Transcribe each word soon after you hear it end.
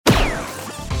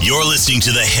You're listening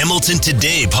to the Hamilton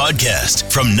Today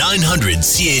podcast from 900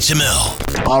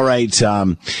 CHML. All right.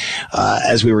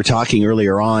 As we were talking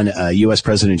earlier on, U.S.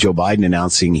 President Joe Biden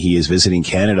announcing he is visiting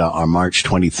Canada on March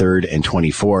 23rd and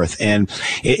 24th. And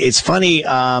it's funny,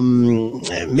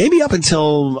 maybe up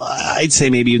until, I'd say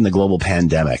maybe even the global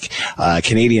pandemic,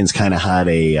 Canadians kind of had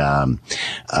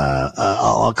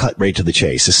I'll cut right to the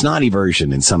chase, a snotty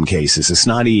version in some cases, a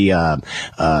snotty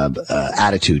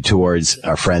attitude towards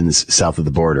our friends south of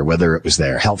the border, whether it was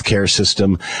their healthcare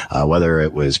system, whether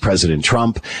it was President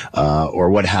Trump,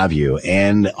 or what have you.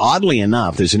 And oddly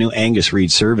enough, there's a new Angus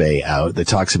Reid survey out that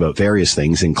talks about various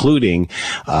things, including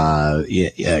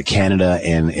Canada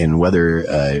and whether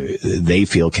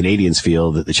Canadians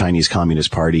feel that the Chinese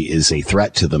Communist Party is a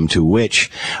threat to them, to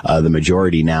which the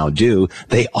majority now do.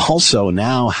 They also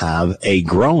now have a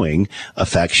growing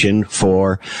affection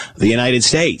for the United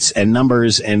States, and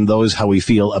numbers and those how we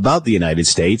feel about the United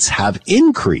States have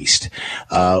increased.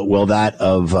 Well, that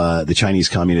of the Chinese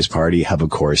Communist Party have, of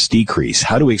course, decreased.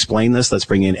 How do we explain this? Let's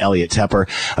bring in Elliot Tepper,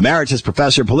 Emeritus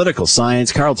Professor, Political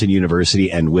Science, Carleton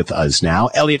University, and with us now.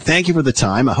 Elliot, thank you for the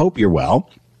time. I hope you're well.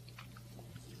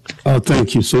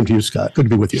 Thank you. Same to you, Scott. Good to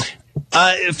be with you.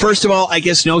 First of all, I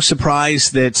guess no surprise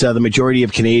that the majority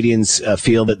of Canadians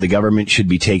feel that the government should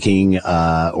be taking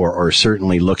or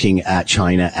certainly looking at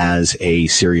China as a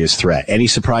serious threat. Any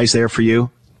surprise there for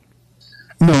you?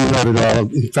 No, not at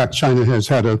all. In fact, China has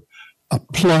had a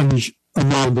plunge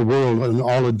around the world in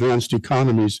all advanced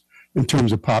economies in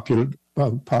terms of popularity.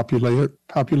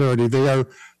 They are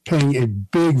paying a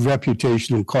big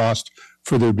reputational cost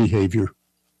for their behavior.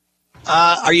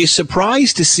 Are you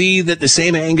surprised to see that the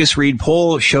same Angus Reid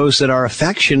poll shows that our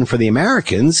affection for the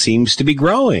Americans seems to be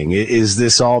growing? Is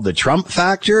this all the Trump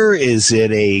factor? Is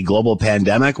it a global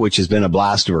pandemic, which has been a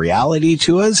blast of reality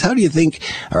to us? How do you think,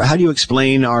 or how do you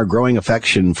explain our growing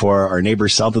affection for our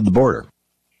neighbors south of the border?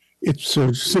 It's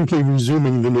simply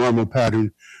resuming the normal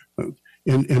pattern.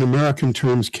 In American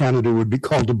terms, Canada would be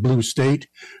called a blue state.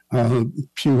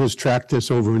 Pew has tracked this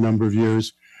over a number of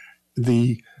years.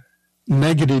 The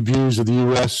negative views of the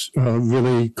U.S.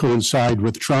 Really coincide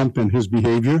with Trump and his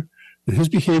behavior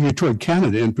toward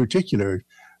Canada in particular.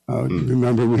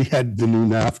 Remember, we had the new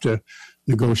NAFTA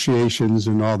negotiations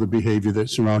and all the behavior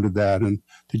that surrounded that, and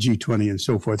the G20 and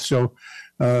so forth. So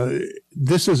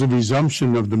this is a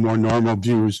resumption of the more normal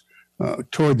views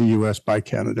toward the U.S. by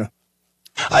Canada.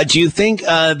 Do you think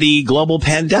the global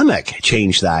pandemic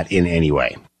changed that in any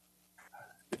way?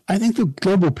 I think the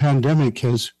global pandemic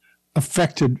has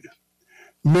affected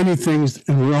many things,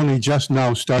 and we're only just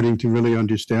now starting to really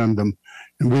understand them.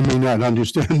 And we may not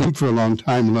understand them for a long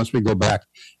time unless we go back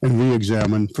and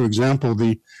re-examine. For example,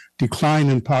 the decline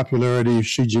in popularity of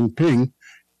Xi Jinping,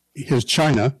 his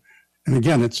China. And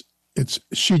again, it's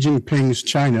Xi Jinping's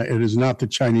China. It is not the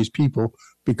Chinese people,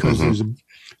 because there's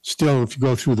still, if you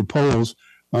go through the polls,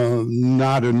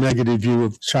 not a negative view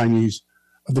of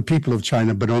the people of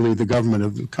China, but only the government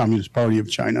of the Communist Party of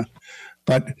China.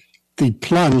 But the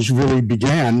plunge really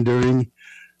began during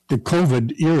the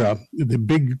COVID era, the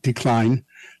big decline.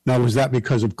 Now, was that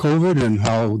because of COVID and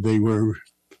how they were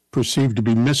perceived to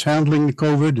be mishandling the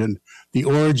COVID and the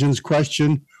origins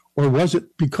question? Or was it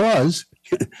because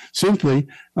simply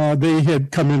they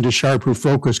had come into sharper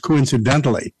focus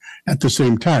coincidentally at the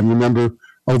same time? Remember,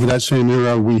 over that same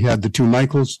era, we had the two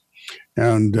Michaels,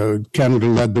 and Canada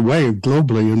led the way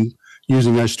globally in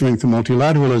using our strength of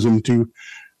multilateralism to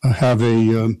have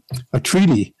a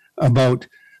treaty about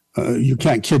you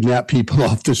can't kidnap people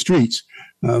off the streets.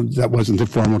 That wasn't the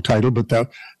formal title, but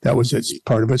that was its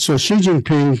part of it. So Xi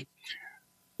Jinping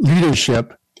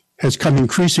leadership has come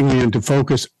increasingly into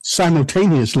focus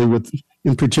simultaneously with,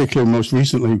 in particular, most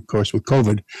recently, of course, with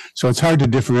COVID. So it's hard to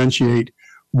differentiate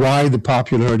why the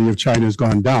popularity of China has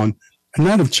gone down, and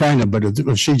not of China, but of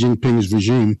Xi Jinping's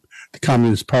regime, the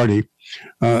Communist Party.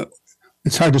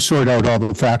 It's hard to sort out all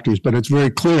the factors, but it's very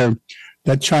clear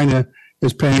that China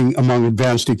is paying, among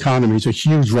advanced economies, a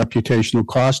huge reputational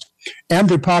cost, and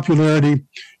their popularity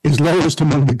is lowest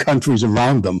among the countries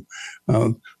around them.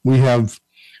 We have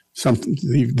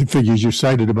the figures you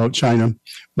cited about China,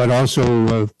 but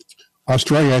also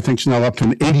Australia, I think, is now up to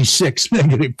an 86%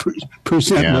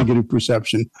 negative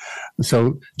perception.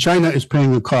 So China is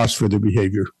paying the cost for their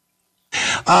behavior.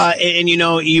 And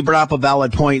you brought up a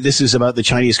valid point. This is about the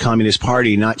Chinese Communist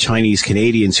Party, not Chinese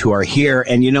Canadians who are here.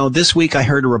 And, this week I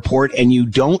heard a report, and you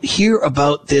don't hear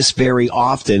about this very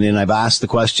often. And I've asked the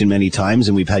question many times,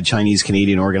 and we've had Chinese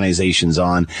Canadian organizations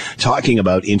on talking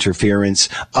about interference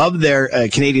of their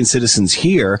Canadian citizens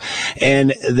here.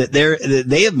 And that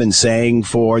they have been saying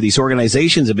these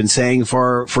organizations have been saying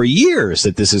for years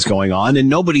that this is going on, and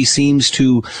nobody seems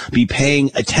to be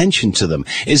paying attention to them.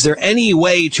 Is there any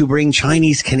way to bring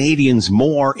Chinese Canadians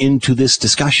more into this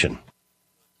discussion?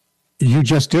 You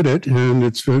just did it, and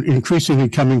it's increasingly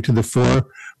coming to the fore.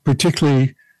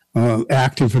 Particularly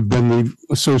active have been the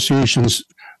associations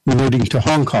relating to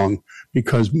Hong Kong,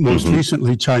 because most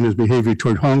recently China's behavior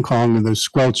toward Hong Kong and the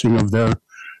squelching of their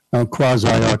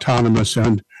quasi-autonomous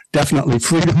and definitely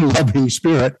freedom-loving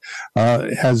spirit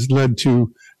has led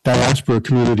to diaspora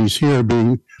communities here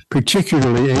being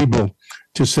particularly able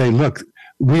to say, look,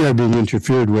 we are being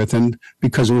interfered with, and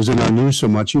because it was in our news so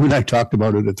much, you and I talked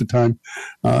about it at the time,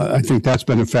 I think that's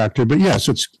been a factor. But yes,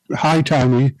 it's high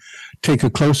time we take a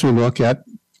closer look at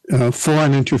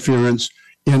foreign interference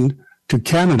into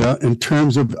Canada in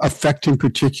terms of affecting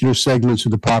particular segments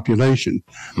of the population.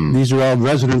 These are all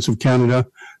residents of Canada,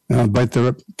 but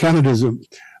Canada is a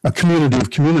community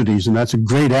of communities, and that's a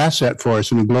great asset for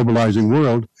us in a globalizing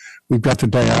world. We've got the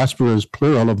diasporas,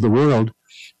 plural, of the world.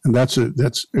 And that's a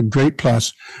great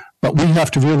plus. But we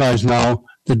have to realize now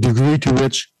the degree to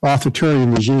which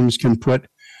authoritarian regimes can put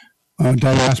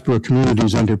diaspora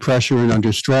communities under pressure and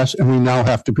under stress. And we now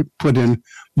have to put in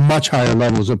much higher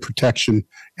levels of protection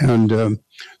and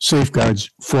safeguards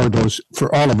for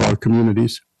all of our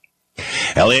communities.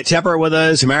 Elliot Tepper with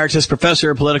us, Emeritus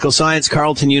Professor of Political Science,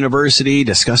 Carleton University,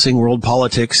 discussing world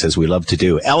politics as we love to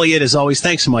do. Elliot, as always,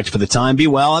 thanks so much for the time. Be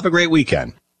well. Have a great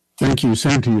weekend. Thank you.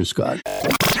 Same to you, Scott.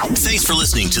 Thanks for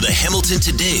listening to the Hamilton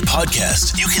Today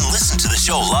podcast. You can listen to the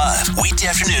show live weekday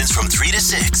afternoons from 3 to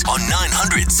 6 on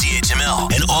 900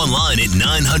 CHML and online at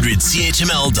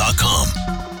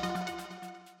 900CHML.com.